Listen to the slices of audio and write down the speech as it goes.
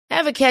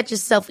Ever catch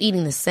yourself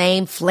eating the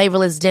same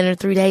flavorless dinner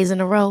 3 days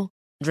in a row?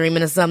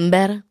 Dreaming of something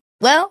better?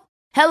 Well,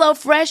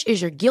 HelloFresh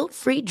is your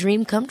guilt-free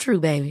dream come true,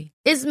 baby.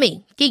 It's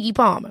me, Keke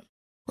Palmer.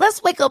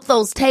 Let's wake up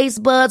those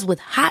taste buds with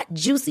hot,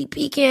 juicy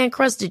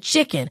pecan-crusted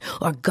chicken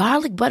or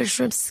garlic butter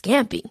shrimp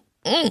scampi.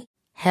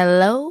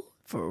 Hello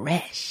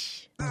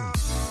Fresh.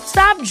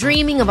 Stop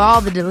dreaming of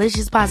all the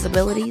delicious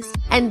possibilities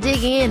and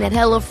dig in at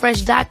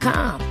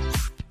HelloFresh.com.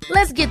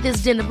 Let's get this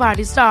dinner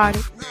party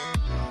started.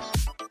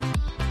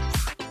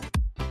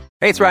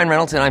 Hey, it's Ryan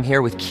Reynolds, and I'm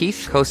here with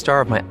Keith,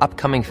 co-star of my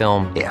upcoming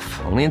film,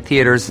 If, only in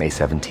theaters May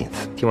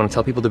 17th. Do you want to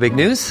tell people the big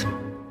news?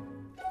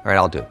 All right,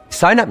 I'll do it.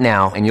 Sign up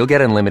now and you'll get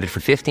unlimited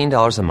for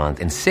 $15 a month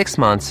and 6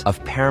 months of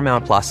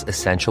Paramount Plus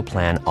Essential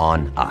Plan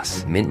on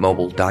us.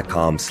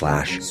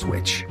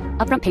 MintMobile.com/switch.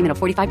 Upfront payment of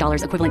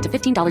 $45 equivalent to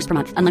 $15 per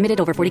month. Unlimited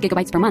over 40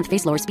 gigabytes per month.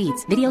 Face lower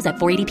speeds. Videos at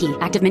 480p.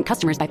 Active Mint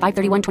customers by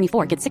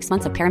 531.24 get 6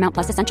 months of Paramount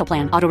Plus Essential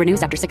Plan. Auto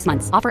renews after 6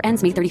 months. Offer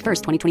ends May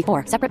 31st,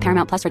 2024. Separate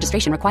Paramount Plus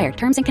registration required.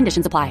 Terms and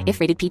conditions apply if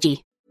rated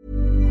PG.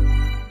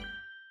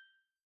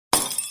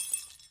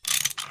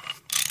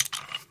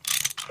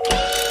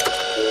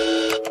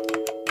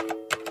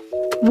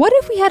 What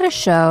if we had a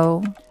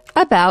show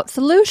about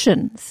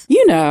solutions?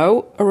 You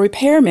know, a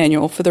repair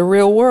manual for the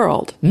real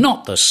world.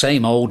 Not the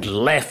same old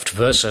left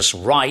versus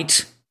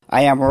right.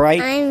 I am right,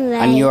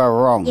 and you are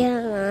wrong.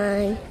 You're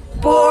wrong.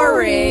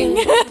 Boring.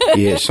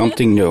 Yeah,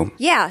 something new.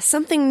 Yeah,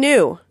 something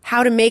new.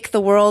 How to make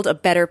the world a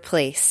better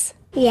place.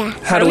 Yeah.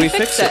 How do we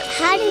fix it?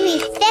 How do we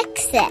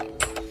fix it?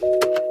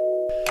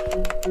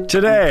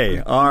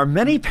 Today, are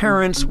many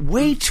parents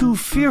way too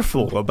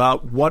fearful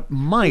about what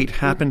might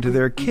happen to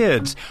their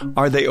kids?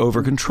 Are they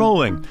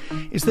over-controlling?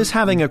 Is this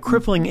having a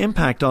crippling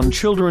impact on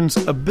children's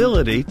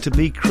ability to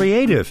be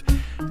creative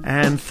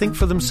and think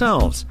for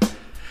themselves?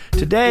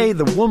 Today,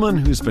 the woman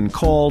who's been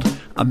called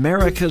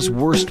America's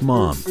Worst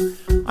Mom.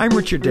 I'm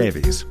Richard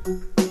Davies.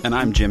 And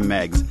I'm Jim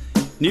Meggs.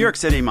 New York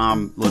City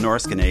mom Lenore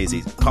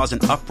Skenazy caused an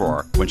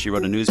uproar when she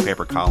wrote a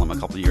newspaper column a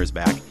couple of years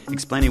back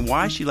explaining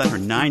why she let her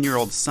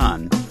 9-year-old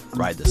son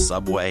ride the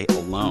subway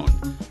alone.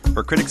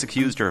 Her critics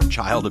accused her of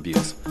child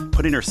abuse,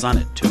 putting her son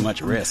at too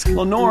much risk.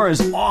 Lenore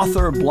is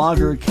author,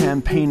 blogger,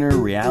 campaigner,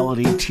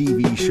 reality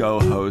TV show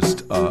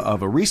host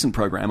of a recent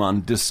program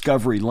on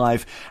Discovery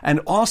Life, and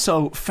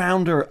also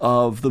founder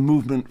of the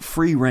movement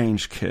Free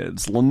Range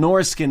Kids. Lenore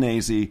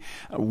Skenazy,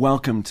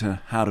 welcome to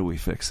How Do We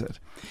Fix It?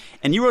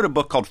 And you wrote a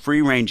book called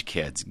Free Range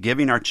Kids,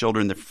 giving our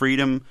children the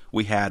freedom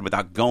we had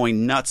without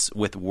going nuts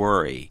with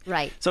worry.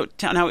 Right. So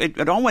now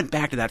it all went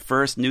back to that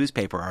first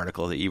newspaper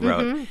article that you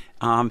wrote.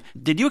 Mm-hmm.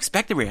 Did you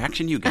expect the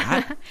reaction you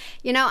got?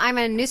 You know, I'm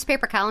a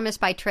newspaper columnist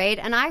by trade,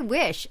 and I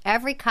wish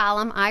every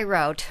column I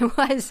wrote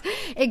was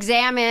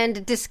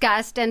examined,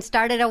 discussed, and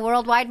started a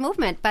worldwide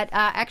movement. But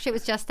actually, it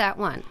was just that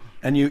one.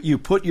 And you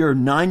put your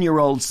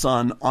 9-year-old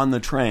son on the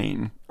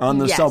train, on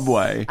the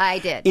subway. I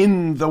did.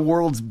 In the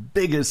world's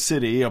biggest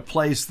city, a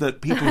place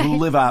that people who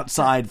live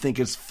outside think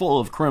is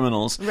full of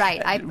criminals.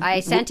 Right.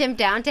 I sent him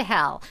down to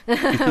hell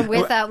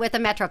with a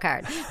Metro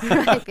card.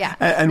 Right. Yeah.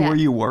 And were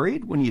you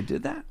worried when you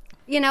did that?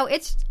 You know,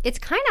 it's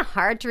kind of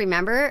hard to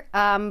remember,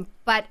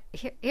 but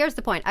here's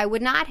the point. I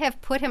would not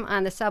have put him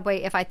on the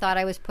subway if I thought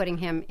I was putting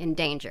him in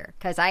danger,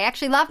 because I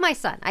actually love my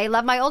son. I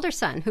love my older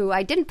son, who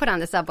I didn't put on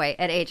the subway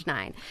at age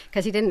 9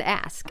 because he didn't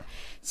ask.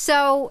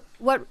 So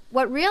what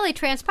really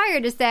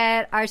transpired is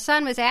that our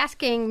son was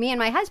asking me and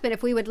my husband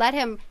if we would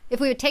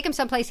take him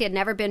someplace he had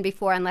never been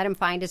before and let him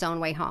find his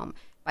own way home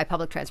by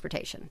public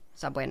transportation,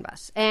 subway and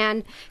bus.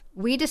 And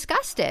we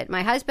discussed it,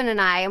 my husband and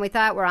I, and we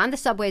thought we're on the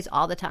subways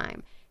all the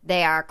time.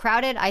 They are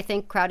crowded. I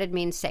think crowded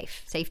means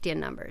safety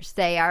in numbers.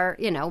 They are,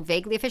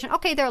 vaguely efficient.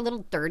 Okay, they're a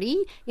little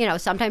dirty.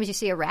 Sometimes you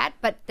see a rat,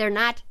 but they're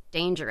not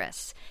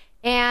dangerous.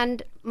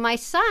 And my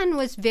son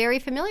was very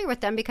familiar with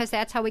them because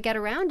that's how we get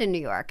around in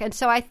New York. And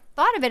so I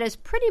thought of it as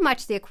pretty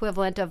much the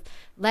equivalent of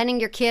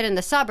letting your kid in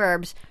the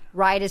suburbs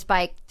ride his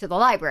bike to the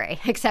library,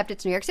 except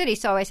it's New York City.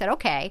 So I said,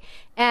 okay.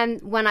 And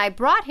when I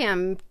brought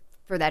him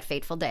for that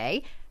fateful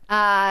day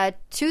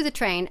to the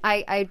train,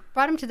 I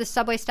brought him to the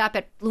subway stop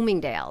at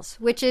Bloomingdale's,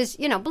 which is,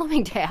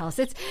 Bloomingdale's.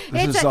 This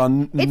is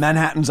on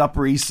Manhattan's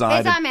Upper East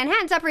Side. It's on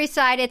Manhattan's Upper East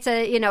Side. It's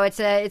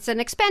an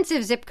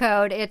expensive zip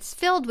code. It's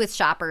filled with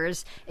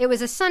shoppers. It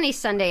was a sunny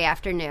Sunday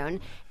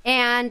afternoon,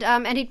 and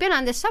he'd been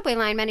on this subway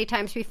line many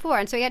times before,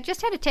 and so he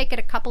just had to take it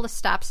a couple of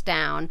stops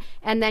down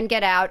and then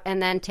get out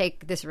and then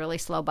take this really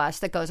slow bus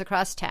that goes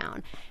across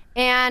town.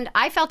 And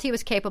I felt he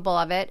was capable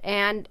of it,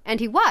 and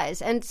he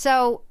was. And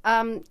so,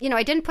 I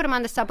didn't put him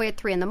on the subway at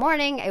 3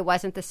 a.m. It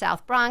wasn't the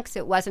South Bronx.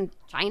 It wasn't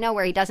China,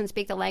 where he doesn't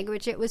speak the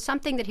language. It was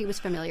something that he was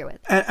familiar with.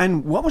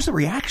 And what was the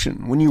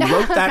reaction when you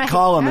wrote that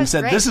column and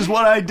said, "This is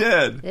what I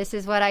did"? This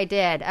is what I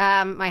did.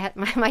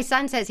 My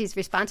son says he's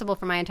responsible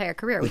for my entire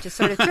career, which is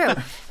sort of true.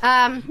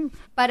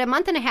 But a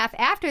month and a half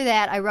after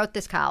that, I wrote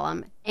this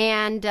column.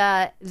 And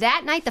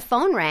that night the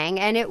phone rang,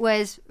 and it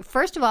was,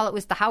 first of all, it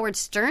was the Howard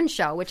Stern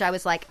show, which I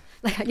was like,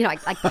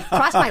 I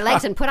crossed my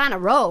legs and put on a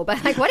robe.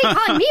 I'm like, what are you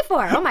calling me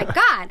for? Oh my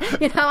God!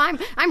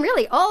 I'm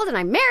really old and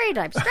I'm married and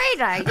I'm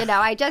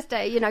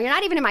straight. You're not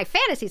not even in my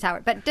fantasies,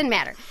 Howard, but it didn't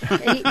matter.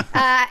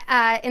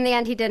 In the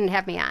end, he didn't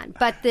have me on.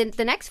 But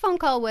the next phone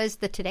call was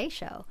the Today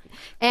Show.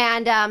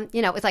 And,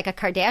 it was like a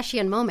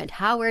Kardashian moment.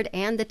 Howard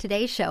and the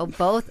Today Show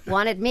both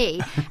wanted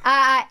me.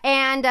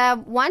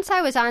 And once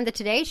I was on the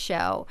Today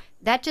Show,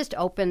 that just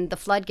opened the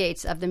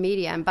floodgates of the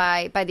media. And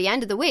by the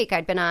end of the week,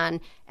 I'd been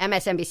on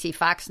MSNBC,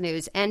 Fox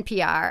News,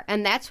 NPR.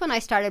 And that's when I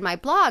started my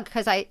blog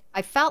because I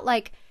felt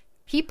like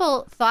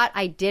people thought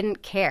I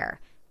didn't care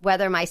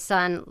whether my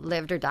son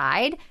lived or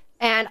died.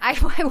 And I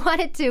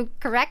wanted to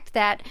correct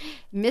that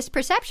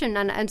misperception.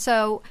 And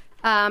so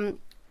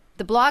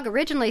the blog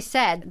originally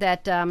said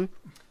that,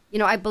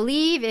 I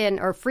believe in,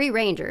 or free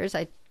rangers,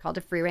 I called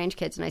it Free Range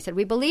Kids, and I said,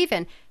 we believe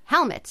in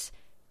helmets,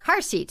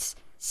 car seats,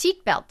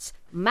 seat belts,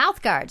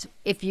 mouth guards.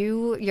 If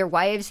your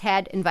wives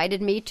had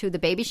invited me to the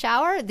baby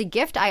shower, the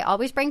gift I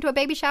always bring to a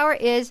baby shower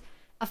is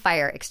a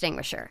fire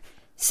extinguisher.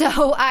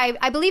 So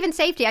I believe in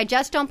safety. I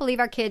just don't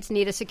believe our kids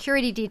need a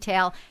security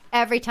detail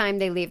every time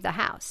they leave the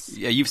house.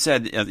 Yeah, you've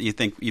said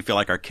you feel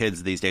like our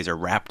kids these days are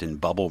wrapped in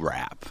bubble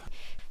wrap.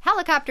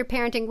 Helicopter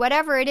parenting,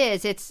 whatever it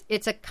is,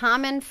 it's a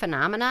common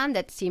phenomenon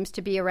that seems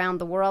to be around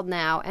the world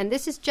now. And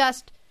this is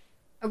just,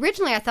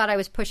 originally I thought I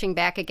was pushing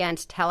back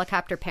against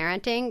helicopter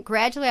parenting.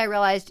 Gradually I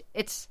realized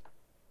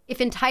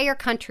if entire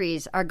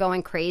countries are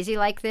going crazy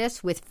like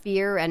this with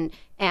fear and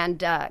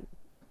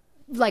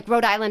like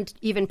Rhode Island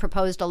even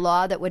proposed a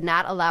law that would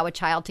not allow a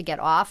child to get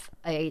off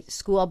a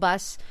school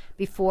bus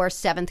before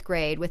 7th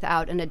grade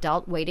without an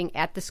adult waiting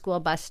at the school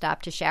bus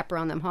stop to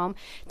chaperone them home.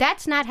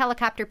 That's not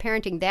helicopter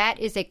parenting. That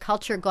is a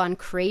culture gone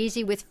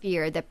crazy with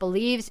fear that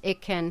believes it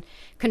can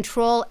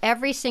control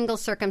every single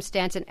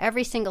circumstance and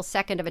every single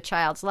second of a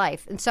child's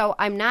life. And so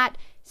I'm not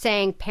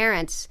saying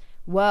parents,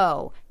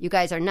 whoa, you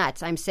guys are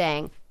nuts. I'm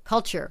saying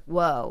culture,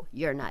 whoa,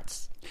 you're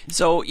nuts.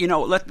 So,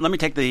 let me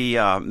take the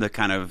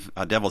kind of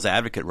devil's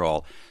advocate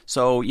role.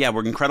 So, yeah,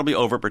 we're incredibly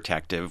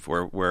overprotective.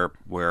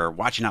 We're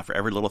watching out for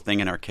every little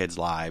thing in our kids'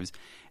 lives.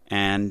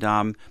 And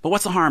but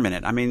what's the harm in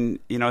it? I mean,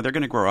 they're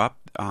going to grow up.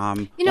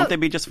 Won't they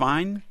be just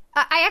fine?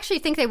 I actually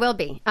think they will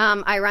be,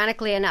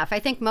 ironically enough. I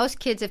think most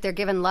kids, if they're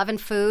given love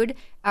and food,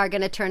 are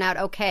going to turn out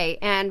okay.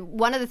 And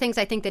one of the things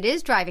I think that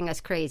is driving us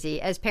crazy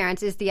as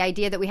parents is the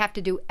idea that we have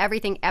to do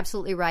everything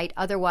absolutely right.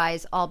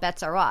 Otherwise, all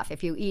bets are off.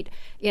 If you eat,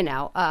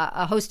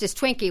 a Hostess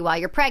Twinkie while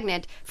you're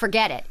pregnant,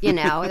 forget it.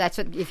 That's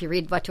what, if you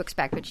read What to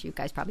Expect, which you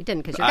guys probably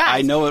didn't because you're guys.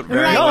 I know it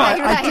very well.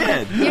 I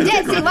did. You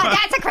did. See,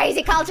 that's a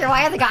crazy culture.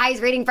 Why are the guys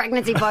reading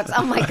pregnancy books?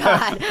 Oh, my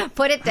God.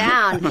 Put it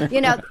down.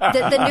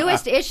 The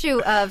newest issue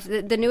of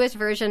the newest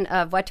version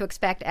of What to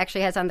Expect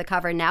actually has on the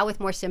cover now with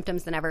more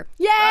symptoms than ever.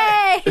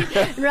 Yay!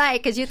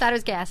 Right, because you thought it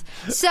was gas.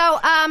 So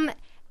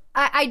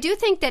I do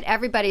think that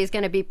everybody is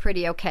going to be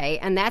pretty okay,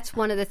 and that's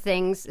one of the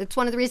things, it's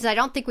one of the reasons I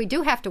don't think we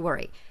do have to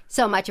worry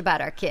so much about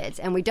our kids,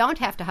 and we don't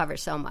have to hover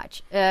so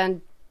much.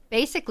 And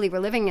basically, we're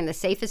living in the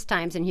safest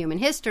times in human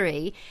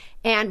history,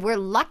 and we're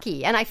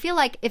lucky. And I feel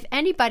like if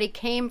anybody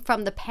came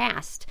from the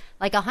past,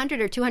 like 100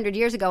 or 200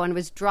 years ago, and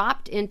was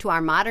dropped into our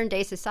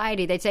modern-day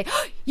society, they'd say,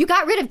 oh, you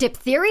got rid of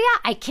diphtheria?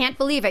 I can't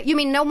believe it. You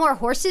mean no more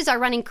horses are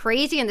running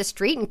crazy in the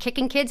street and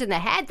kicking kids in the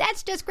head?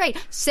 That's just great.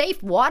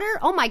 Safe water?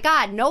 Oh, my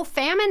God, no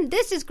famine?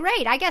 This is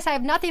great. I guess I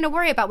have nothing to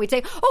worry about. We'd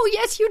say, oh,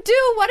 yes, you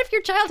do. What if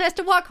your child has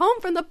to walk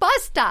home from the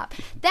bus stop?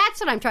 That's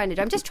what I'm trying to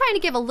do. I'm just trying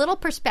to give a little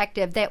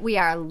perspective that we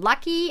are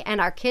lucky and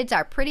our kids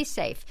are pretty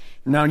safe.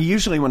 Now,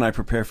 usually when I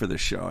prepare for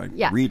this show,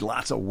 I read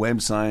lots of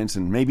websites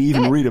and maybe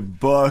even read a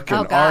book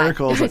and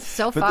articles.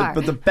 So far.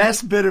 But the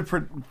best bit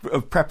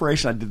of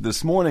preparation I did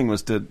this morning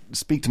was to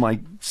speak to my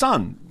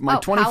son, my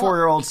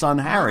 24-year-old son,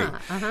 Harry.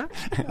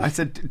 I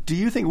said, do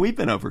you think we've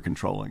been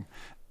over-controlling?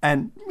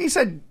 And he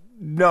said,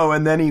 no.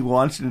 And then he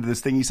launched into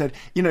this thing. He said,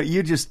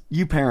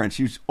 you parents,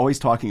 you're always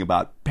talking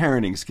about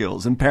parenting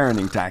skills and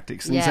parenting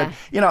tactics. And he said,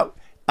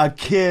 a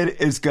kid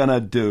is going to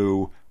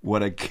do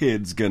what a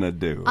kid's going to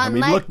do. I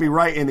mean, look me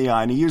right in the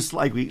eye. And he used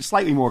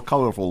slightly more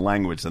colorful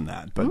language than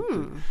that. But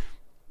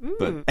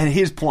and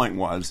his point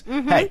was,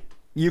 hey,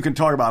 you can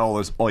talk about all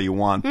this all you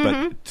want,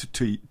 but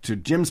to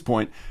Jim's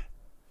point,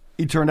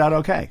 he turned out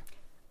okay.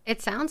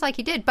 It sounds like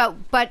he did. But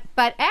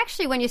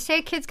actually, when you say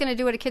a kid's going to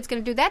do what a kid's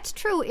going to do, that's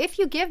true if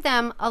you give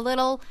them a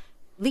little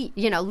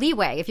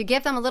leeway, if you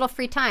give them a little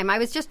free time. I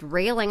was just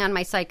railing on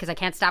my site because I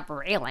can't stop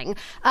railing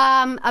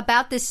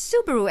about this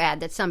Subaru ad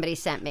that somebody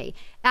sent me.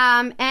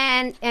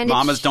 And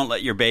Mamas, don't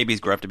let your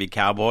babies grow up to be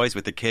cowboys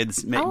with the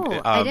kids.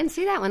 I didn't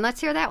see that one. Let's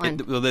hear that one.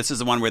 This is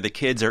the one where the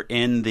kids are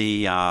in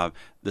the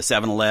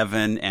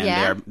 7-Eleven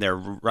and they're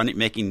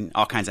making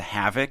all kinds of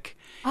havoc.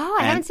 Oh,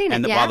 I haven't seen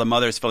it. While the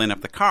mother's filling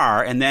up the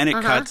car, and then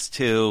it cuts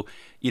to,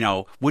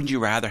 wouldn't you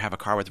rather have a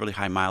car with really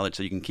high mileage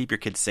so you can keep your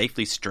kids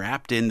safely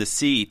strapped in the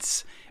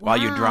seats while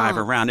you drive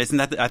around? Isn't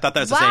that? I thought that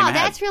was the same ad.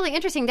 That's really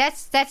interesting.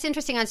 That's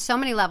interesting on so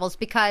many levels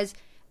because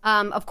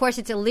Of course,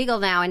 it's illegal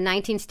now in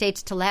 19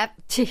 states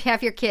to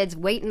have your kids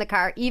wait in the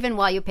car even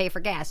while you pay for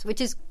gas,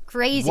 which is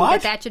crazy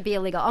that should be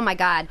illegal. Oh, my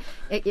God.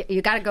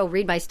 You got to go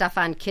read my stuff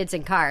on kids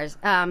and cars.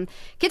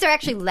 Kids are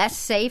actually less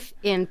safe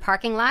in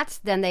parking lots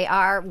than they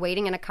are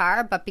waiting in a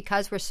car, but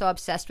because we're so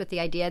obsessed with the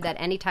idea that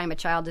anytime a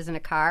child is in a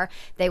car,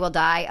 they will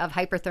die of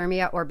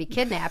hyperthermia or be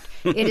kidnapped,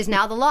 it is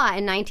now the law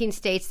in 19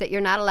 states that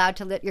you're not allowed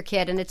to let your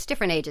kid, and it's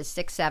different ages,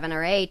 6, 7,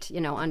 or 8,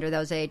 under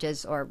those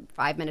ages, or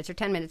 5 minutes or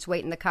 10 minutes,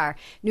 wait in the car.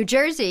 New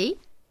Jersey,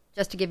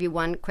 just to give you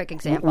one quick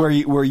example. Where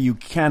you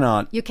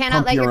cannot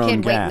let your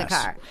kid gas. wait in the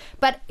car.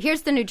 But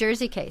here's the New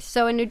Jersey case.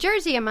 So in New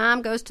Jersey, a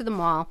mom goes to the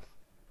mall,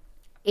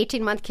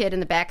 18-month kid in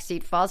the back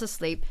seat, falls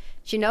asleep.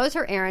 She knows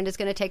her errand is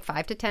going to take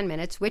 5 to 10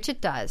 minutes, which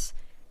it does.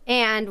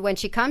 And when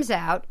she comes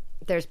out,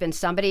 there's been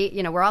somebody,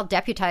 we're all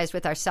deputized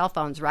with our cell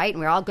phones, right?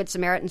 And we're all good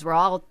Samaritans. We're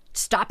all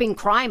stopping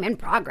crime in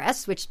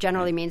progress, which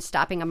generally means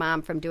stopping a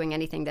mom from doing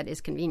anything that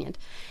is convenient.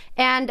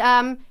 And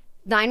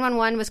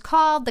 911 was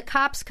called. The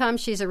cops come.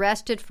 She's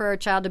arrested for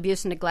child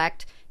abuse and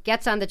neglect,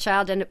 gets on the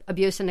child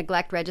abuse and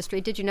neglect registry.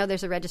 Did you know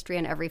there's a registry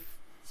in every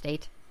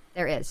state?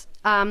 There is.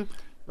 A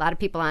lot of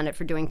people on it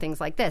for doing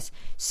things like this.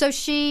 So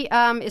she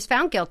is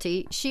found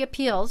guilty. She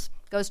appeals,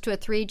 goes to a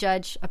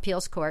 3-judge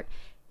appeals court.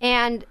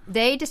 And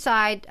they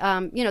decide,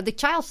 the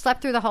child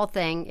slept through the whole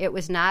thing. It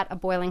was not a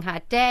boiling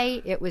hot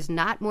day. It was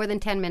not more than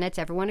 10 minutes.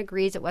 Everyone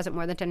agrees it wasn't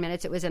more than 10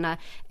 minutes. It was in a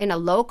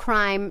low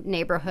crime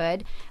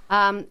neighborhood.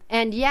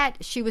 And yet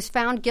she was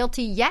found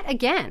guilty yet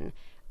again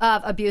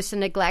of abuse and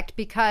neglect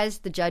because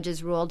the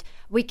judges ruled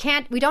we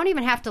don't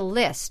even have to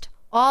list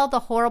all the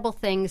horrible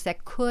things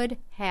that could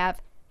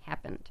have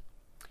happened.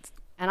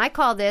 And I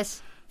call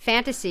this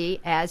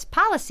fantasy as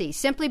policy,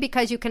 simply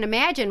because you can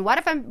imagine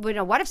what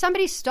if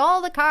somebody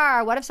stole the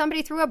car? What if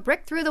somebody threw a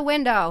brick through the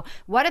window?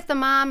 What if the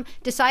mom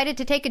decided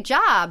to take a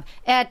job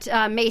at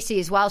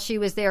Macy's while she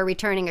was there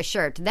returning a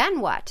shirt?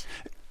 Then what?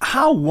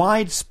 How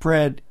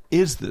widespread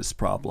is this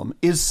problem?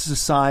 Is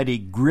society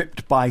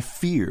gripped by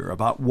fear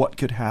about what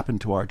could happen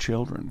to our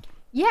children?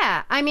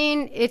 Yeah, I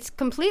mean, it's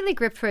completely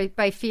gripped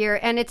by fear,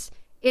 and it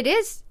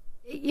is.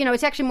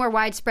 It's actually more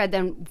widespread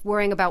than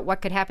worrying about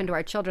what could happen to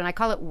our children. I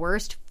call it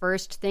worst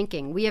first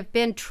thinking. We have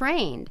been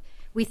trained.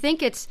 We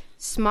think it's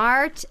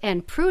smart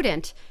and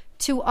prudent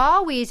to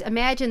always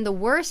imagine the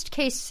worst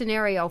case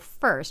scenario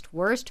first,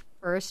 worst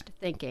first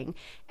thinking,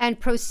 and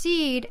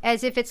proceed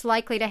as if it's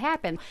likely to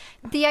happen.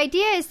 The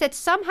idea is that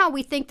somehow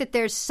we think that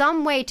there's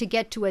some way to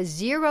get to a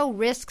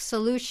zero-risk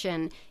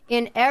solution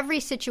in every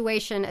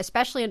situation,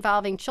 especially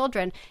involving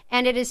children,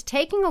 and it is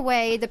taking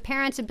away the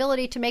parent's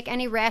ability to make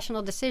any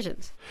rational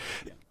decisions.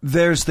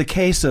 There's the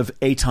case of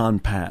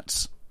Eitan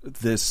Patz,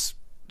 this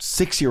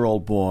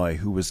 6-year-old boy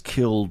who was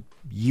killed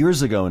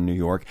years ago in New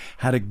York,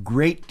 had a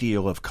great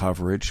deal of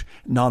coverage,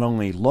 not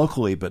only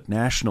locally but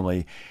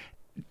nationally.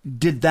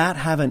 Did that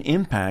have an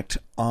impact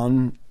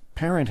on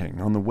parenting,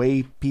 on the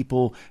way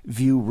people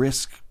view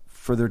risk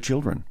for their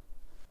children?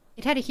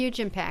 It had a huge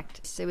impact.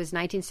 It was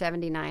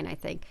 1979, I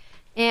think.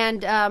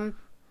 And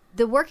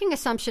the working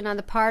assumption on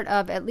the part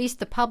of at least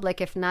the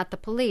public, if not the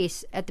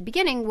police, at the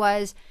beginning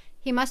was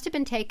he must have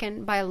been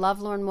taken by a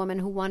lovelorn woman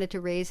who wanted to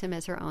raise him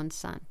as her own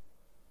son.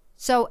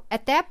 So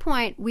at that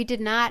point, we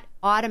did not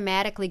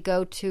automatically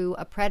go to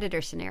a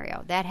predator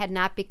scenario. That had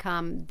not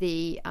become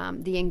the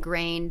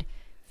ingrained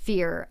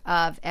fear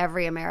of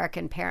every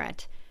American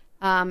parent.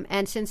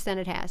 And since then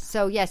it has.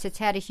 So yes, it's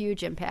had a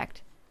huge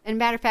impact. And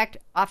matter of fact,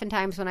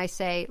 oftentimes when I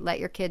say let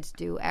your kids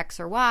do X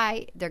or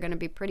Y, they're going to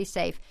be pretty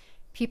safe.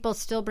 People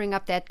still bring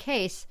up that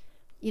case.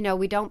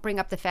 We don't bring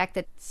up the fact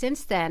that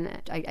since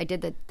then, I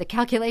did the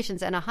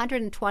calculations, and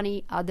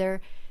 120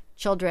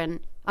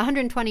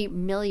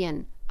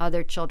 million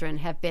other children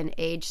have been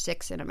age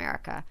 6 in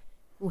America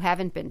who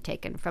haven't been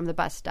taken from the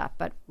bus stop,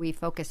 but we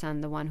focus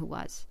on the one who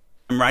was.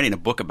 I'm writing a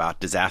book about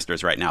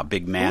disasters right now,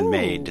 big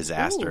man-made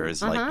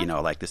disasters,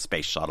 like the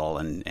space shuttle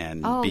and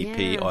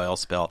BP oil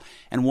spill.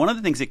 And one of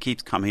the things that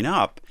keeps coming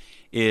up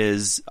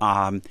is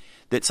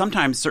that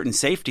sometimes certain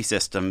safety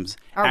systems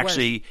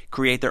actually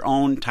create their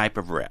own type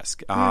of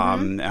risk.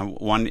 And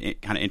one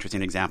kind of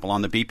interesting example,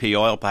 on the BP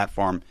oil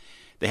platform,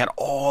 they had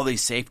all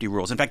these safety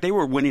rules. In fact, they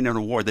were winning an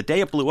award. The day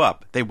it blew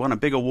up, they won a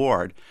big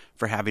award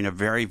for having a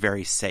very,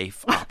 very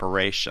safe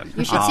operation.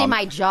 You should see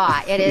my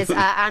jaw. It is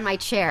on my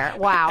chair.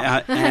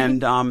 Wow.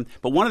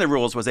 But one of the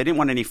rules was they didn't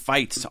want any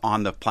fights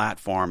on the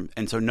platform,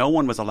 and so no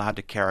one was allowed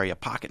to carry a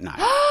pocket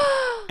knife.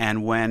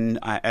 And when,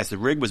 as the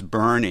rig was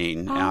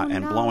burning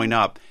and blowing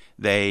up,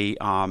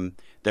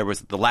 there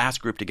was the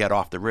last group to get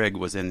off the rig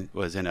was in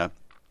a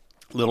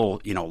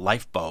little,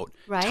 lifeboat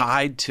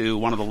tied to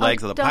one of the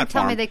legs of the platform. Don't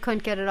tell me they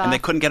couldn't get it off. And they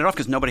couldn't get it off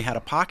because nobody had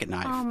a pocket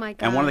knife. Oh, my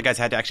God. And one of the guys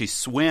had to actually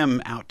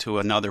swim out to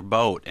another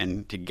boat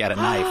and to get a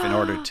knife in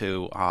order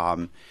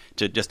to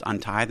just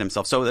untie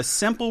themselves. So the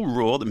simple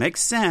rule that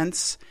makes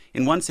sense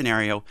in one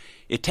scenario,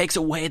 it takes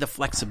away the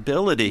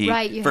flexibility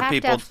right. You for have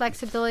people. to have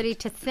flexibility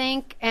to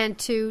think and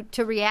to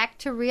react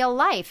to real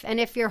life. And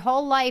if your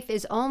whole life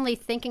is only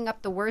thinking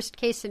up the worst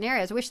case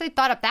scenarios, I wish they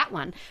thought up that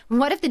one.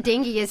 What if the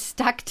dinghy is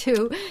stuck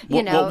to,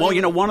 one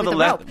of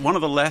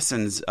the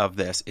lessons of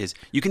this is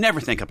you can never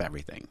think up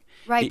everything.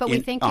 Right, but we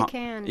think you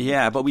can.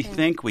 Yeah, but we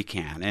think we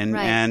can,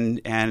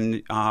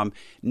 and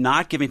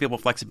not giving people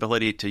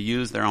flexibility to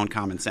use their own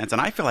common sense.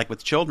 And I feel like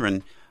with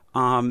children,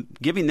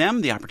 giving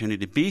them the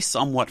opportunity to be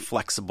somewhat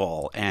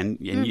flexible, and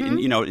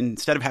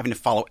instead of having to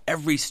follow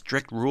every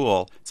strict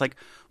rule, it's like,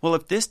 well,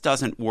 if this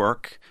doesn't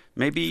work,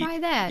 maybe try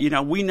that.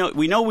 We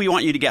know we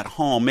want you to get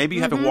home. Maybe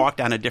you have to walk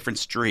down a different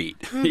street.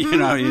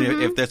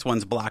 If this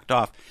one's blocked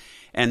off.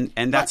 And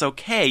that's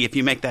okay if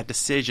you make that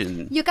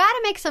decision. You got to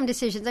make some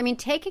decisions. I mean,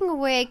 taking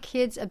away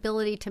kids'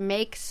 ability to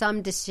make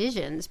some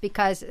decisions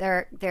because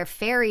they're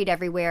ferried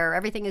everywhere,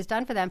 everything is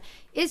done for them,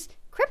 is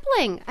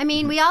crippling. I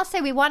mean, we all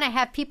say we want to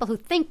have people who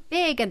think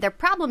big and they're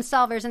problem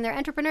solvers and they're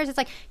entrepreneurs. It's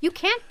like you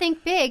can't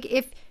think big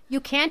if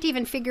you can't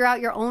even figure out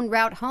your own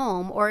route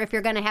home, or if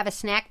you're going to have a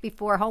snack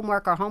before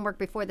homework or homework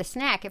before the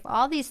snack. If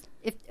all these,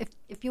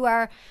 if you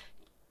are,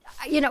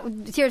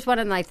 here's one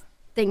of my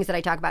things that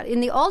I talk about. In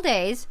the old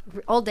days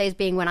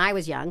being when I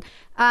was young,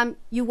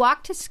 you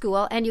walked to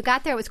school and you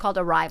got there, it was called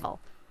arrival,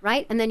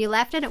 right? And then you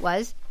left and it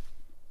was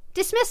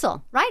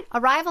dismissal, right?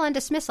 Arrival and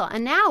dismissal.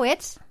 And now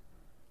it's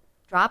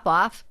drop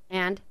off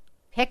and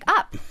pick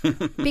up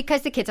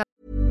because the kids are.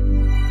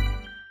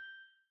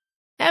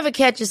 Ever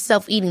catch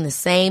yourself eating the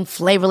same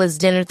flavorless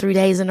dinner 3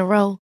 days in a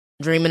row?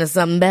 Dreaming of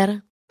something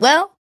better?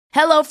 Well,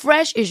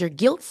 HelloFresh is your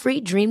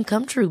guilt-free dream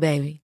come true,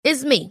 baby.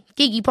 It's me,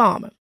 Keke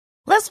Palmer.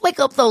 Let's wake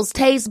up those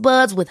taste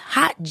buds with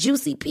hot,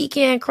 juicy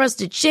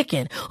pecan-crusted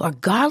chicken or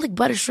garlic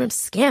butter shrimp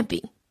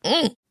scampi.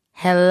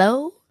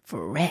 Hello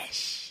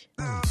Fresh.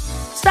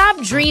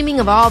 Stop dreaming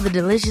of all the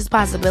delicious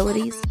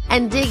possibilities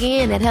and dig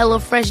in at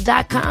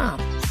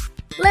HelloFresh.com.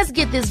 Let's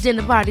get this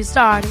dinner party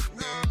started.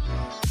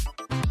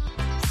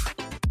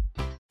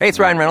 Hey, it's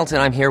Ryan Reynolds,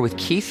 and I'm here with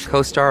Keith,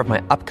 co-star of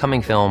my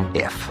upcoming film,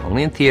 If,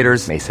 only in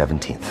theaters May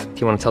 17th.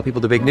 Do you want to tell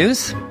people the big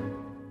news?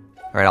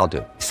 All right, I'll do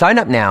it. Sign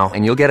up now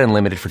and you'll get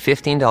unlimited for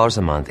 $15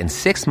 a month and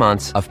 6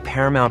 months of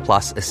Paramount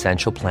Plus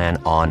Essential Plan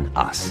on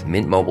us.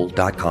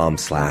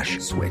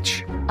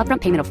 MintMobile.com/switch.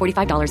 Upfront payment of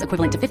 $45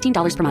 equivalent to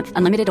 $15 per month.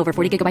 Unlimited over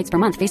 40 gigabytes per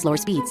month. Face lower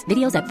speeds.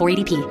 Videos at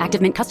 480p.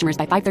 Active Mint customers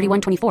by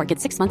 531.24 get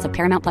 6 months of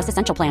Paramount Plus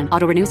Essential Plan.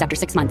 Auto renews after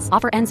 6 months.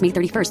 Offer ends May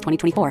 31st,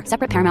 2024.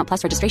 Separate Paramount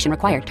Plus registration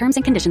required. Terms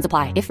and conditions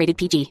apply if rated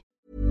PG.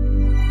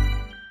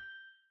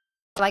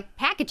 Like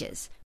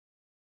packages.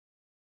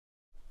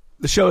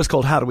 The show is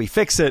called How Do We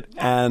Fix It?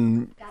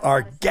 And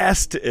our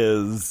guest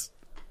is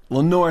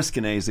Lenore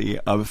Skenazy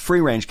of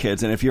Free Range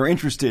Kids. And if you're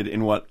interested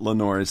in what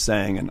Lenore is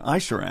saying, and I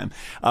sure am,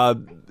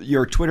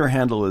 your Twitter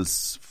handle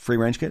is Free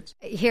Range Kids?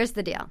 Here's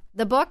the deal.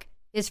 The book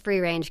is Free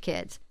Range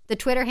Kids. The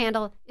Twitter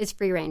handle is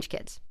Free Range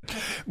Kids.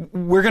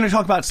 We're going to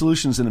talk about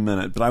solutions in a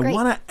minute, but I Great.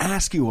 want to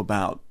ask you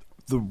about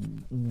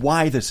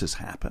why this has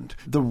happened.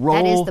 The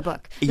role. That is the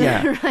book.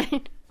 Yeah.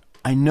 Right.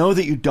 I know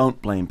that you don't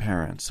blame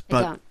parents,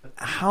 but don't.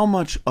 How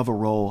much of a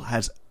role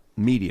has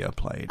media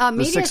played?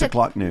 The 6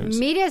 o'clock news.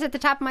 Media is at the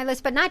top of my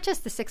list, but not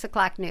just the 6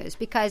 o'clock news,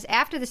 because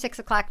after the 6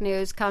 o'clock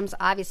news comes,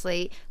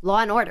 obviously, Law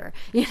and Order.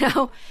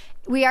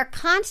 We are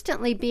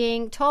constantly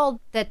being told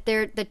that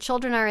the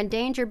children are in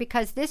danger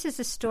because this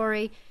is a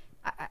story.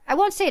 I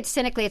won't say it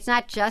cynically. It's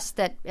not just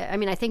that. I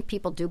mean, I think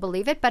people do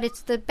believe it, but it's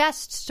the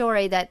best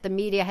story that the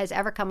media has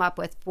ever come up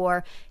with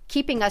for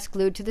keeping us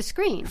glued to the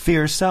screen.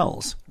 Fear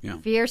sells. Yeah.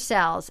 Fear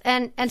sells.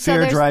 And fear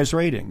so drives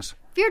ratings.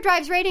 Fear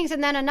drives ratings,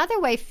 and then another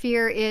way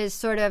fear is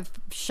sort of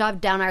shoved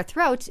down our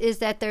throats is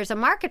that there's a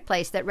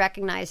marketplace that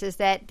recognizes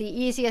that the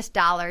easiest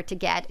dollar to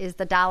get is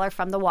the dollar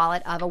from the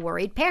wallet of a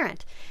worried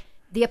parent.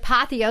 The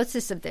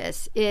apotheosis of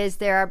this is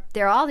there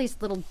are all these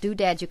little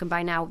doodads you can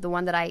buy now. The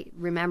one that I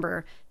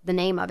remember the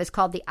name of is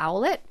called the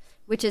Owlet,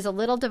 which is a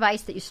little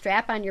device that you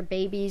strap on your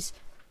baby's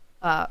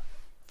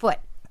foot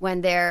when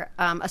they're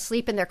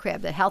asleep in their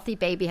crib. The healthy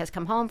baby has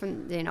come home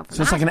from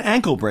So it's like an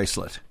ankle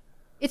bracelet.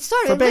 It's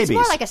sort of it's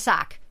more like a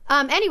sock.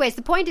 Anyways,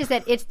 the point is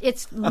that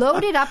it's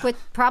loaded up with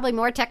probably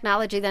more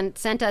technology than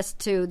sent us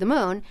to the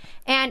moon,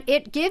 and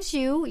it gives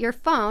you, your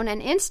phone,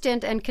 an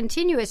instant and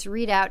continuous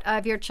readout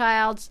of your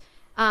child's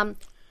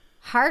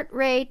heart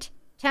rate,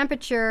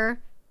 temperature,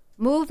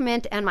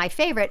 movement, and my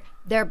favorite,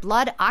 their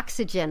blood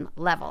oxygen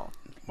level.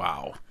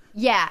 Wow.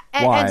 Yeah.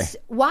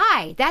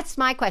 Why? That's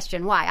my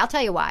question. Why? I'll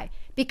tell you why.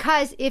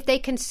 Because if they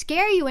can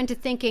scare you into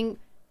thinking,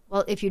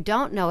 well, if you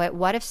don't know it,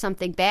 what if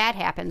something bad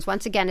happens?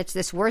 Once again, it's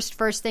this worst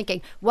first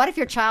thinking. What if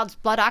your child's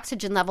blood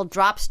oxygen level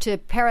drops to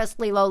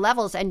perilously low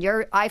levels and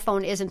your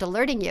iPhone isn't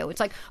alerting you? It's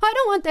like, I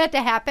don't want that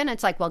to happen.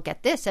 It's like, well,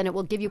 get this, and it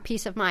will give you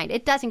peace of mind.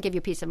 It doesn't give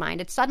you peace of mind.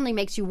 It suddenly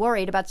makes you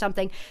worried about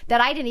something that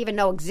I didn't even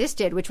know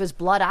existed, which was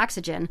blood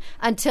oxygen,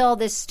 until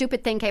this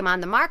stupid thing came on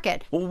the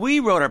market. Well,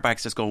 we rode our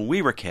bikes to school when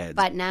we were kids.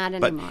 But not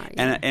anymore.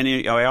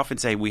 And I often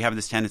say we have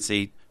this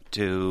tendency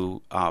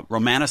to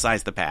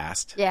romanticize the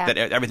past, Yeah. that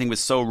everything was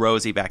so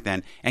rosy back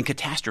then, and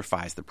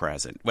catastrophize the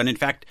present. When in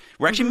fact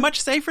we're actually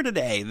much safer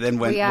today than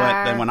when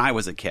I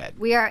was a kid.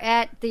 We're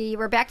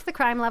back to the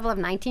crime level of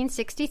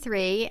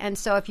 1963, and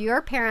so if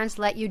your parents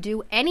let you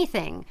do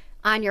anything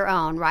on your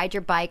own, ride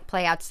your bike,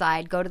 play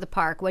outside, go to the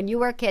park, when you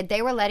were a kid,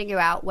 they were letting you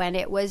out when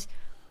it was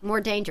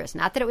more dangerous.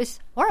 Not that it was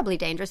horribly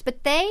dangerous,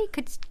 but they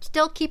could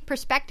still keep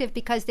perspective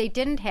because they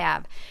didn't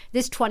have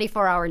this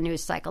 24-hour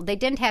news cycle. They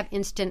didn't have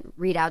instant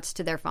readouts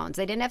to their phones.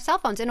 They didn't have cell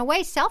phones. In a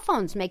way, cell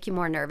phones make you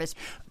more nervous.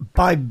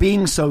 By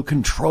being so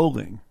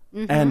controlling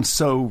and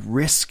so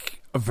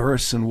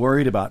risk-averse and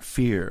worried about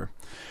fear,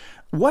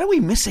 what are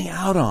we missing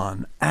out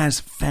on as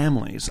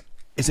families?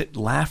 Is it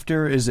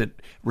laughter? Is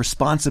it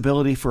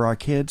responsibility for our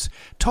kids?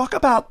 Talk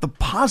about the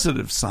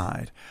positive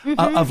side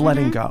of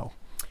letting go.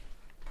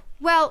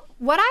 Well,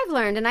 what I've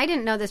learned, and I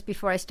didn't know this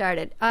before I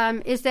started,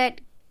 is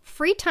that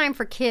free time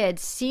for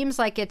kids seems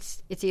like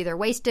it's either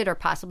wasted or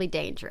possibly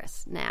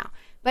dangerous now.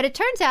 But it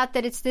turns out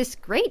that it's this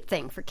great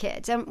thing for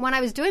kids. And when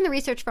I was doing the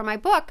research for my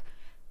book,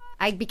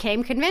 I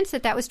became convinced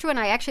that was true, and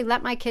I actually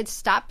let my kids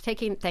stop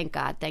taking, thank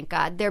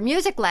God, their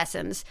music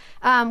lessons,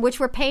 which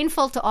were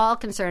painful to all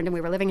concerned, and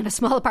we were living in a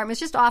small apartment. It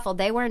was just awful.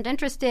 They weren't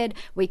interested.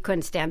 We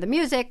couldn't stand the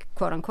music,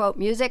 quote-unquote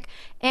music,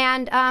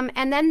 and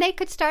then they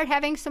could start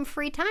having some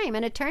free time.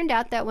 And it turned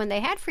out that when they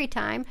had free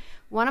time,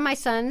 one of my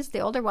sons, the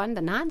older one,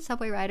 the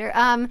non-subway rider,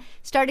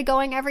 started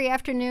going every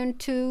afternoon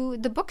to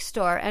the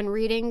bookstore and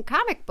reading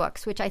comic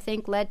books, which I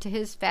think led to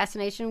his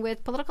fascination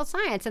with political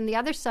science. And the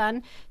other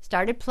son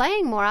started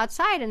playing more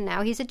outside, and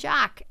now he's a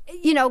jock.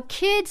 You know,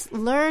 kids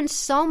learn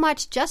so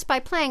much just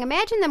by playing.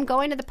 Imagine them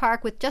going to the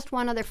park with just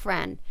one other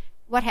friend.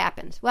 What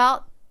happens?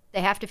 Well,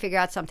 they have to figure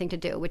out something to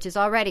do, which is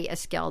already a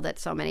skill that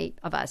so many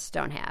of us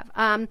don't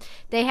have.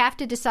 They have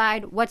to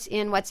decide what's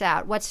in, what's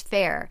out, what's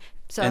fair.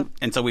 So,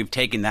 and so we've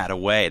taken that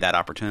away, that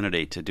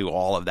opportunity to do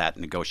all of that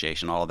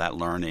negotiation, all of that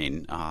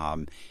learning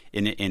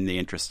in the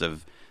interest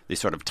of these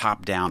sort of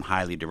top-down,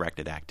 highly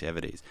directed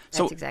activities.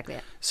 That's exactly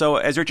it. So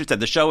as Richard said,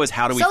 the show is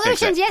how do we fix it?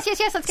 Solutions, yes.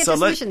 Let's get to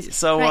solutions.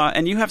 So, right.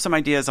 And you have some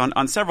ideas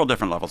on several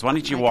different levels. Why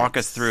don't you walk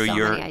us through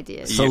your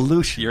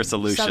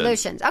solutions?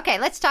 Solutions. Okay,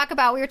 let's talk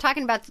about, we were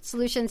talking about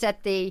solutions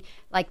at the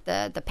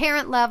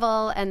parent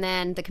level, and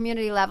then the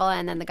community level,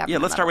 and then the government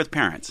level. Yeah, let's start with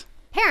parents.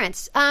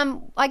 Parents,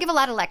 I give a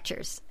lot of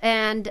lectures,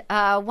 and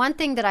one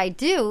thing that I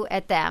do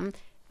at them,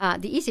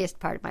 the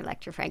easiest part of my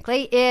lecture,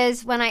 frankly,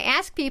 is when I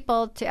ask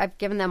people I've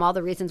given them all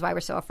the reasons why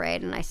we're so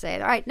afraid, and I say,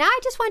 all right, now I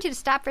just want you to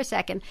stop for a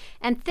second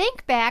and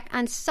think back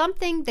on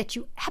something that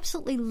you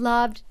absolutely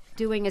loved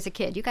doing as a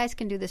kid. You guys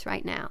can do this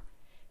right now.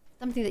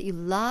 Something that you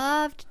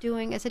loved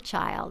doing as a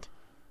child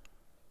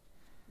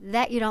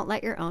that you don't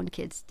let your own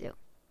kids do.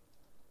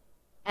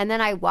 And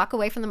then I walk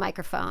away from the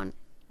microphone,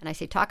 and I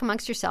say, talk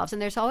amongst yourselves.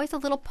 And there's always a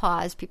little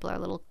pause. People are a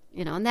little,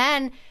 and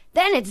then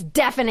it's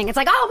deafening. It's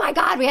like, oh, my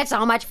God, we had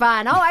so much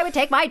fun. Oh, I would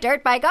take my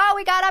dirt bike. Oh,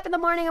 we got up in the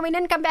morning and we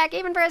didn't come back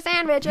even for a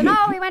sandwich. And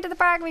oh, we went to the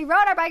park and we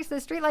rode our bikes. The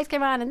streetlights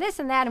came on and this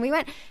and that. And we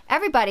went,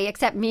 everybody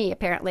except me,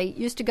 apparently,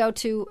 used to go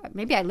to,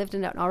 maybe I lived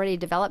in an already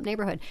developed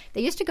neighborhood.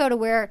 They used to go to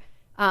where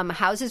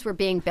houses were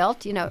being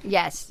built,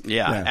 yes.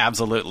 Yeah,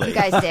 absolutely. You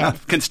guys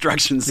did.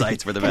 Construction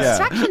sites were the best.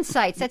 Construction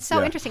sites. That's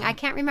so interesting. I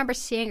can't remember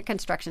seeing a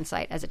construction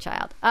site as a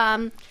child.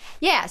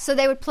 So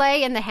they would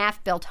play in the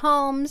half-built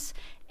homes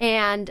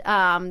and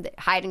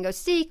hide and go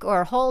seek,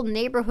 or whole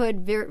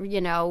neighborhood,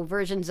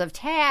 versions of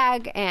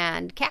tag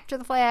and capture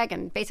the flag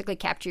and basically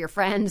capture your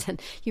friends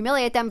and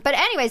humiliate them. But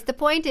anyways, the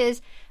point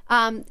is,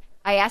 I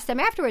ask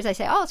them afterwards, I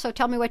say, oh, so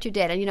tell me what you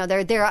did.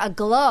 And, they're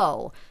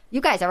aglow. You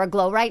guys are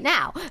aglow right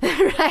now,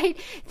 right?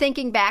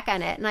 Thinking back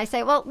on it. And I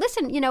say, well,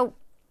 listen,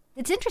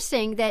 it's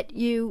interesting that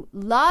you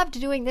loved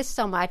doing this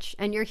so much,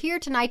 and you're here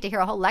tonight to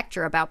hear a whole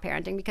lecture about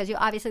parenting because you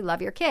obviously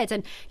love your kids.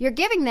 And you're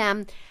giving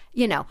them,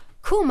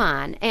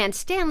 Kumon and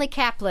Stanley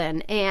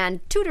Kaplan and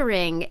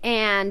tutoring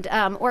and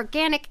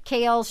organic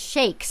kale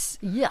shakes.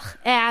 Yuck.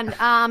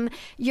 And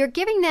you're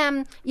giving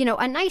them,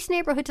 a nice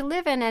neighborhood to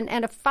live in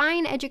and a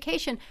fine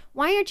education.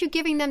 Why aren't you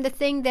giving them the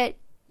thing that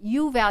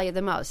you value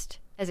the most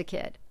as a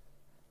kid?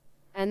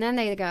 And then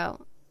they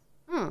go,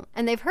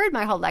 and they've heard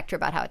my whole lecture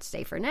about how it's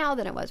safer now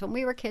than it was when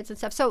we were kids and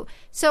stuff.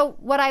 So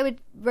what I would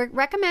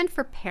recommend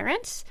for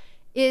parents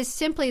is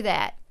simply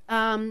that.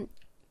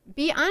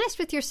 Be honest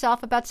with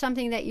yourself about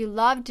something that you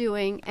love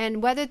doing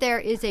and whether there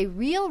is a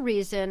real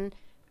reason,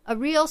 a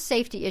real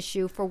safety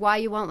issue for why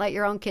you won't let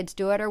your own kids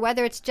do it, or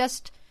whether it's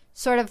just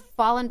sort of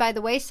fallen by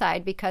the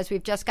wayside because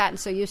we've just gotten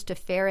so used to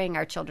ferrying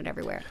our children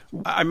everywhere.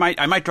 I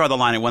might draw the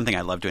line at one thing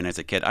I loved doing as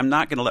a kid. I'm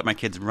not going to let my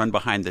kids run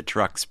behind the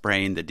truck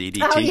spraying the DDT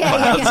clouds.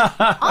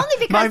 Yeah. Only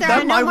because there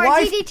are no more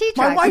DDT trucks.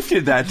 My wife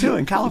did that, too,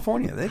 in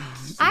California.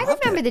 I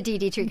remember the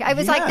DDT. I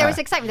was like, there was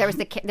excitement.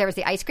 There was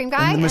the ice cream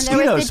guy and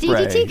there was the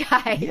spray. DDT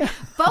guy. Yeah.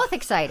 Both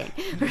exciting.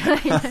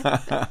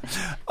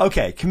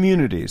 Okay,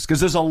 communities, because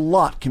there's a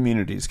lot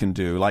communities can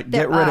do, like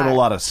get rid of a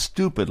lot of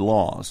stupid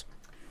laws.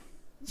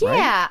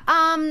 Yeah.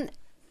 Right?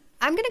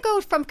 I'm going to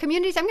go from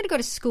communities. I'm going to go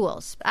to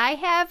schools. I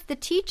have the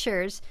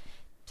teachers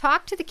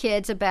talk to the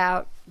kids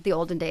about the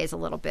olden days a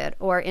little bit,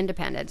 or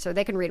independence, or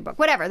they can read a book,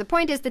 whatever. The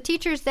point is the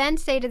teachers then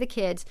say to the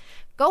kids,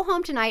 go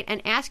home tonight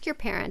and ask your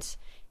parents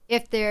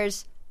if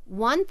there's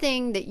one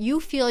thing that you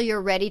feel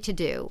you're ready to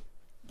do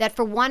that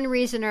for one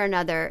reason or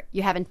another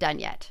you haven't done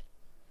yet.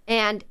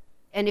 And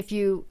if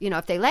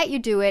if they let you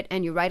do it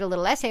and you write a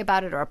little essay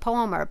about it or a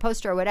poem or a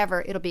poster or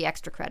whatever, it'll be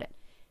extra credit.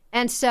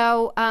 And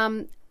so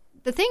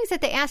the things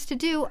that they ask to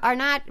do are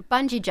not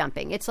bungee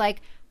jumping. It's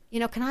like,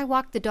 can I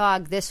walk the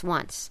dog this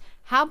once?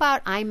 How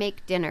about I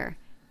make dinner?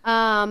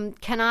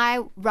 Can I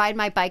ride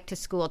my bike to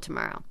school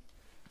tomorrow?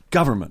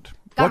 Government.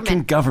 What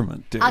can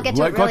government do? I'll get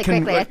to it really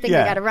quickly. I think we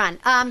got to run.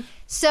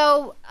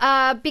 So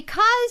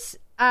because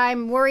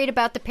I'm worried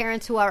about the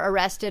parents who are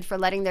arrested for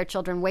letting their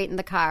children wait in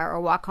the car or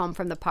walk home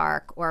from the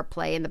park or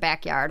play in the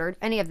backyard or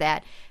any of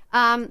that,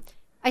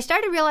 I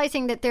started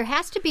realizing that there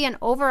has to be an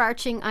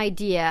overarching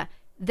idea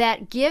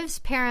that gives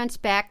parents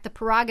back the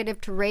prerogative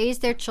to raise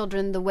their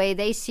children the way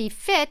they see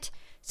fit,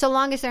 so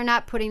long as they're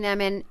not putting them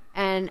in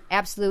an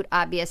absolute,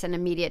 obvious, and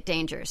immediate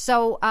danger.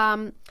 So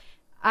on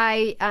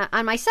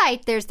my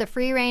site, there's the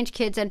Free Range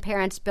Kids and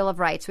Parents Bill of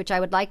Rights, which I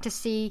would like to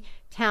see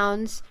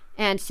towns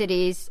and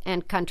cities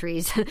and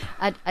countries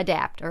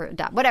adopt,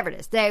 whatever it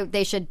is.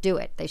 They should do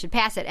it. They should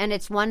pass it. And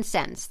it's one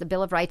sentence. The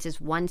Bill of Rights is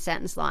one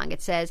sentence long.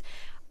 It says,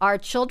 our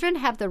children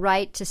have the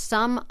right to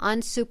some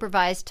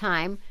unsupervised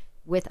time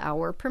with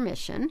our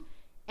permission,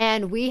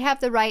 and we have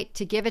the right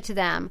to give it to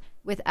them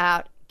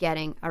without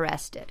getting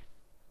arrested.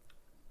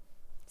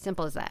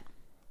 Simple as that.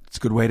 It's a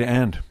good way to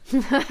end.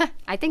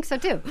 I think so,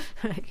 too.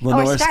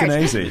 Lenore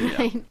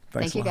Skenazy.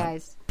 Thank you,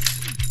 guys.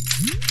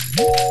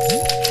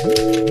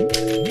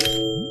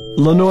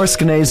 Lenore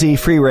Skenazy,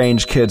 Free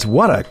Range Kids.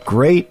 What a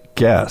great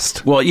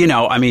guest. Well,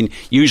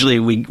 usually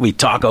we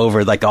talk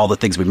over like all the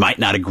things we might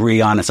not agree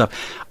on and stuff.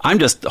 I'm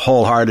just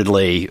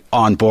wholeheartedly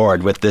on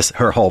board with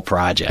her whole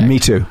project. Me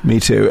too.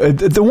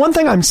 The one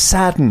thing I'm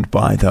saddened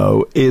by,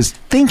 though, is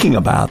thinking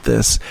about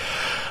this.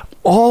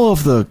 All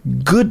of the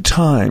good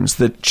times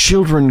that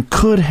children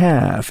could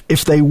have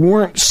if they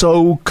weren't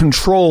so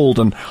controlled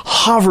and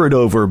hovered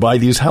over by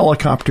these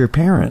helicopter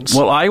parents.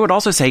 Well, I would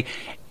also say,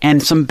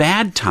 and some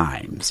bad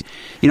times.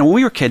 When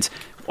we were kids,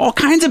 all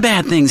kinds of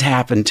bad things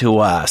happened to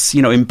us,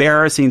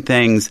 embarrassing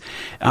things.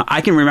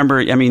 I can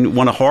remember,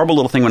 one horrible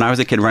little thing when I was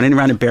a kid, running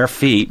around in bare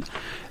feet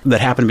that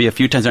happened to be a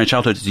few times in my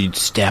childhood, is you'd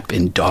step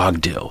in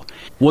dog dew.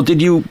 Well,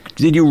 did you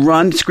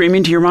run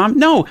screaming to your mom?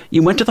 No,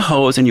 you went to the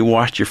hose and you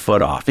washed your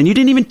foot off, and you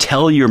didn't even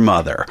tell your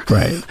mother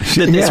that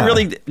this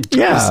really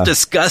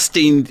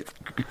disgusting,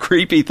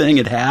 creepy thing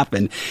had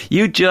happened.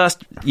 You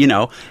just,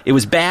 it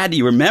was bad.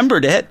 You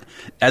remembered it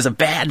as a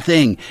bad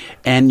thing,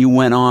 and you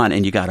went on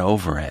and you got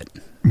over it.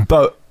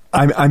 But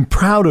I'm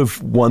proud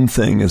of one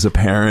thing as a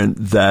parent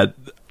that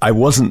I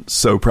wasn't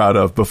so proud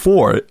of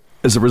before.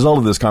 As a result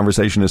of this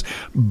conversation, is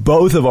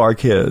both of our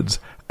kids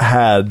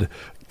had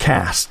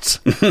casts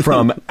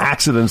from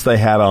accidents they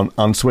had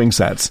on swing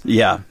sets.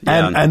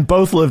 And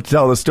both lived to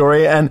tell the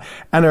story and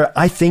are,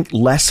 I think,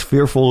 less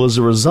fearful as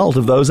a result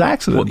of those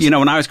accidents. Well,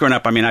 when I was growing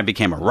up, I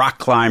became a rock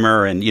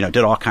climber and, did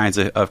all kinds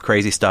of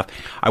crazy stuff.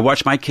 I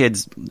watched my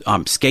kids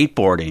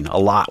skateboarding a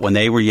lot when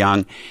they were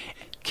young.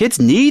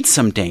 Kids need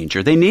some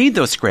danger. They need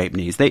those scraped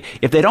knees.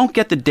 If they don't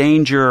get the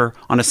danger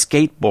on a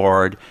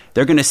skateboard,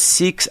 they're going to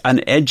seek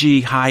an edgy,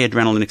 high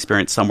adrenaline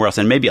experience somewhere else,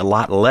 and maybe a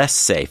lot less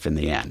safe in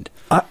the end.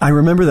 I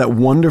remember that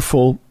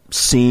wonderful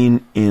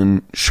scene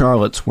in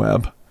Charlotte's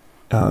Web,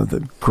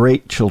 the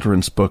great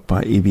children's book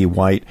by E.B.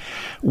 White,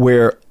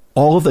 where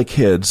all of the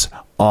kids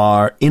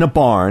are in a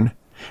barn,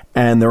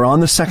 and they're on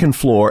the second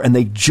floor, and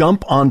they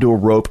jump onto a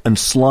rope and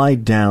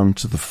slide down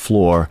to the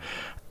floor.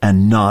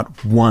 And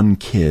not one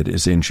kid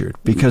is injured.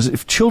 Because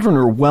if children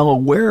are well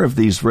aware of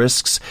these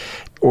risks,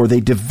 or they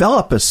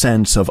develop a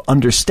sense of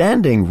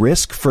understanding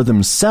risk for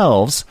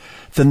themselves,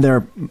 then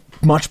they're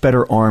much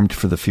better armed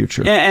for the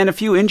future. And a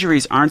few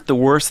injuries aren't the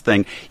worst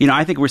thing.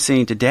 I think we're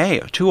seeing today,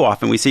 too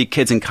often, we see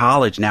kids in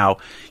college now,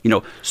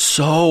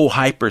 so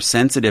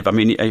hypersensitive.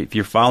 If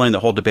you're following the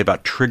whole debate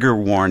about trigger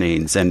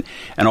warnings and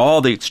all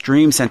the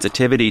extreme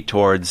sensitivity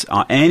towards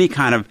any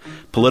kind of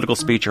political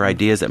speech or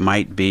ideas that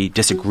might be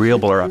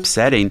disagreeable or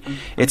upsetting,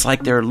 it's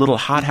like they're little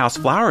hothouse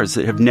flowers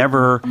that have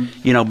never,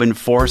 been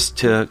forced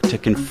to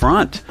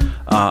confront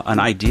an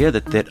idea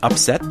that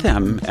upset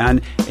them.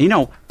 And,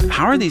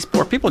 how are these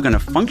poor people going to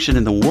function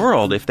in the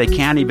world if they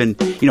can't even,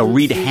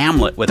 read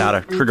Hamlet without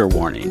a trigger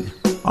warning?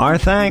 Our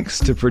thanks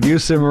to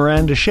producer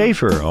Miranda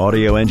Schaefer,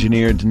 audio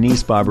engineer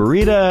Denise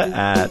Barbarita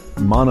at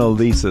Mona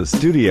Lisa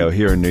Studio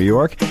here in New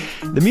York.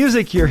 The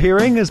music you're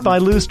hearing is by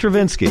Lou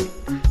Stravinsky.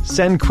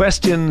 Send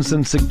questions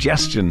and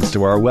suggestions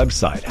to our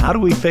website,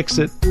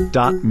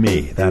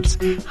 howdowefixit.me. That's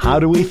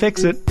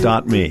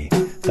howdowefixit.me.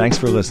 Thanks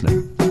for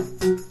listening.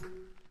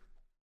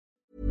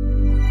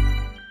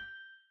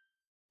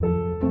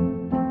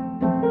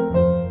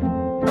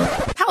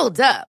 Hold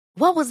up.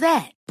 What was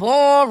that?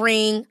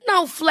 Boring.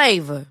 No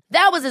flavor.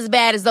 That was as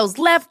bad as those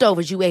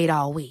leftovers you ate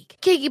all week.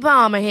 Keke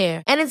Palmer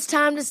here, and it's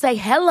time to say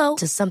hello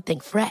to something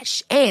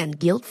fresh and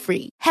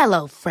guilt-free.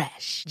 Hello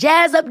Fresh.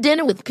 Jazz up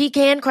dinner with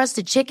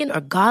pecan-crusted chicken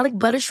or garlic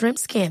butter shrimp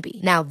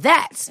scampi. Now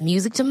that's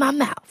music to my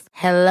mouth.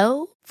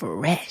 Hello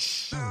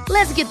Fresh.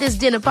 Let's get this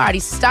dinner party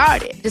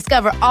started.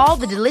 Discover all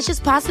the delicious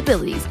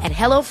possibilities at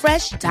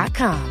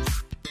HelloFresh.com.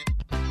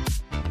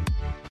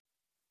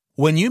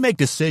 When you make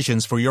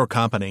decisions for your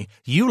company,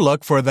 you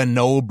look for the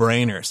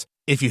no-brainers.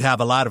 If you have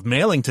a lot of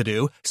mailing to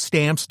do,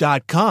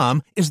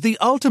 Stamps.com is the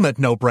ultimate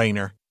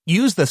no-brainer.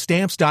 Use the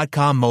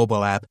Stamps.com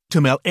mobile app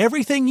to mail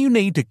everything you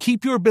need to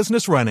keep your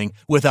business running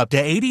with up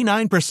to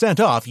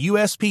 89% off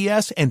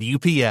USPS and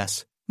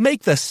UPS.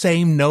 Make the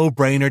same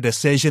no-brainer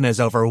decision as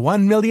over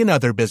 1 million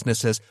other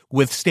businesses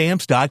with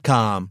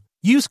Stamps.com.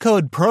 Use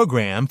code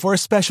PROGRAM for a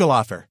special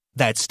offer.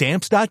 That's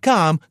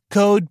Stamps.com,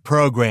 code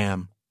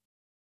PROGRAM.